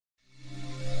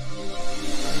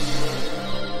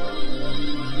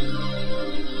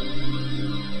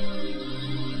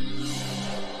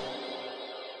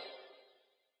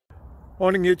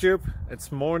Morning YouTube,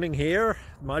 it's morning here.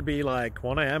 It might be like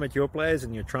 1 a.m. at your place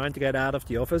and you're trying to get out of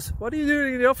the office. What are you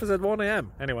doing in the office at 1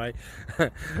 a.m? Anyway,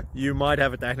 you might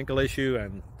have a technical issue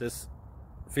and this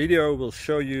video will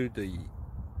show you the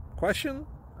question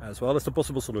as well as the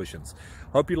possible solutions.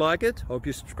 Hope you like it, hope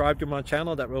you subscribe to my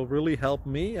channel. That will really help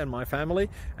me and my family,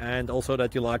 and also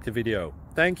that you like the video.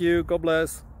 Thank you, God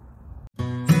bless.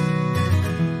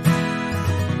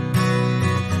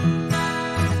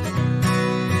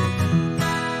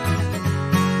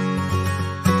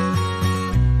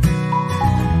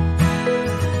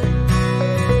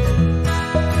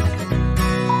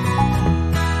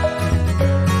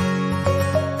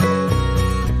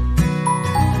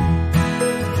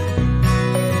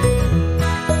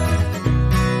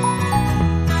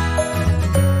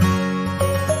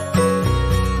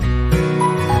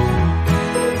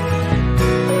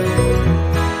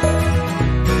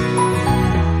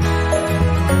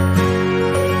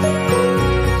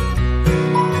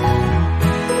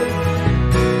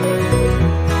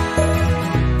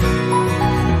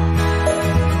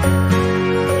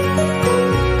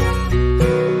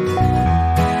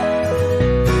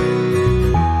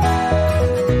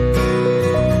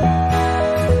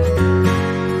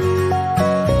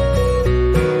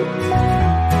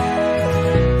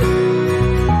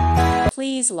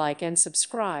 Please like and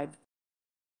subscribe.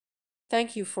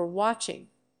 Thank you for watching.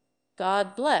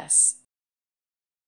 God bless.